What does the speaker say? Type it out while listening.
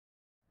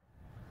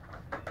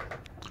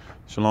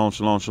Shalom,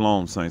 shalom,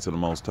 shalom, saints of the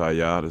Most High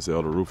Yah. This is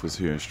Elder Rufus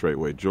here in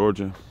Straightway,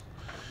 Georgia.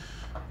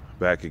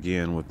 Back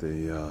again with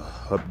the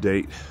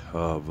update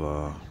of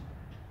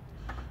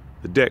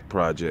the deck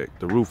project,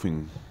 the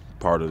roofing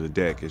part of the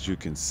deck. As you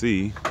can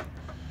see,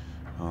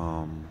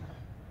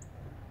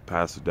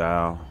 Pastor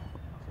Dowell,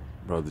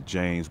 Brother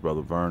James, Brother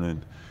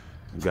Vernon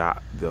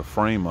got the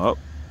frame up,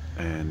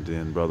 and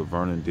then Brother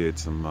Vernon did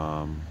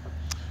some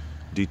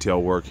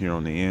detail work here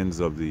on the ends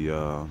of the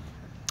on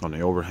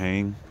the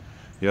overhang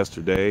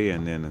yesterday,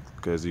 and then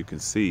as you can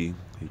see,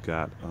 he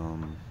got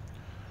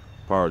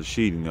part of the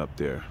sheathing up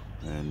there,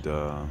 and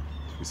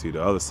you see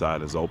the other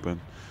side is open.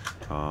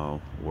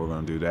 We're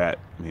going to do that,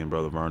 me and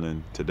Brother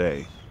Vernon,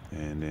 today,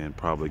 and then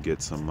probably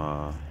get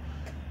some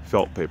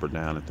felt paper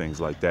down and things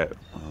like that.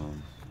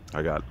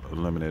 I got a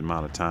limited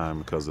amount of time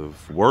because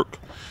of work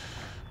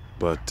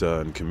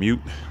and commute,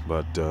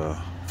 but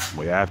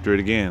we're after it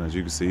again. As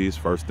you can see, it's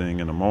first thing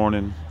in the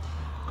morning,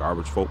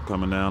 garbage folk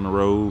coming down the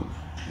road,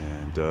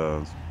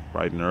 and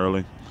bright and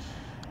early,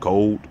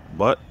 cold,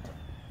 but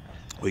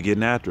we're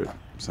getting after it,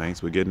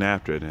 saints. We're getting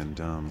after it,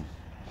 and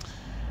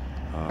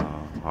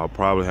I'll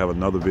probably have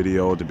another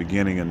video at the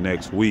beginning of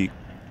next week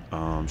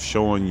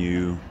showing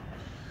you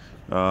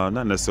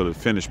not necessarily the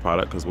finished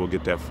product, because we'll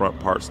get that front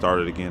part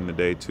started again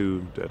today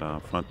too.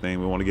 That front thing,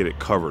 we want to get it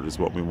covered is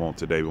what we want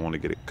today. We want to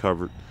get it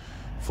covered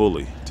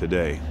fully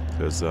today,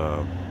 because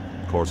of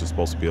course it's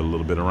supposed to be a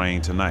little bit of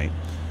rain tonight.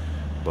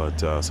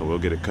 But so we'll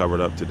get it covered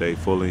up today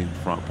fully,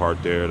 front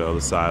part there, the other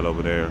side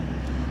over there,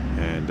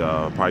 and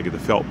probably get the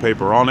felt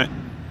paper on it,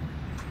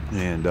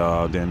 and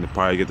then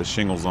probably get the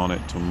shingles on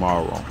it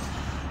tomorrow.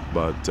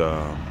 But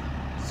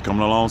it's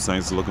coming along,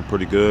 saints. It's looking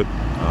pretty good.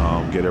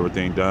 Get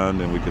everything done,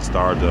 then we can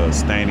start the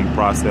staining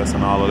process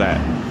and all of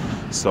that.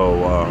 So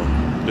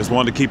just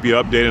wanted to keep you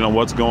updated on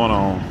what's going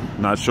on.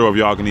 Not sure if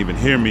y'all can even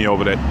hear me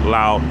over that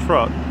loud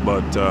truck,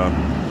 but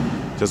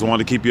just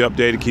wanted to keep you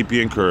updated, keep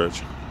you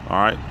encouraged.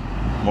 All right.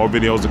 More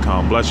videos to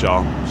come. Bless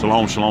y'all.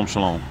 Shalom, shalom,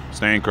 shalom.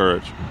 Stay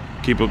encouraged.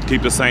 Keep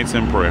the saints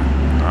in prayer.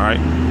 All right.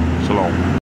 Shalom.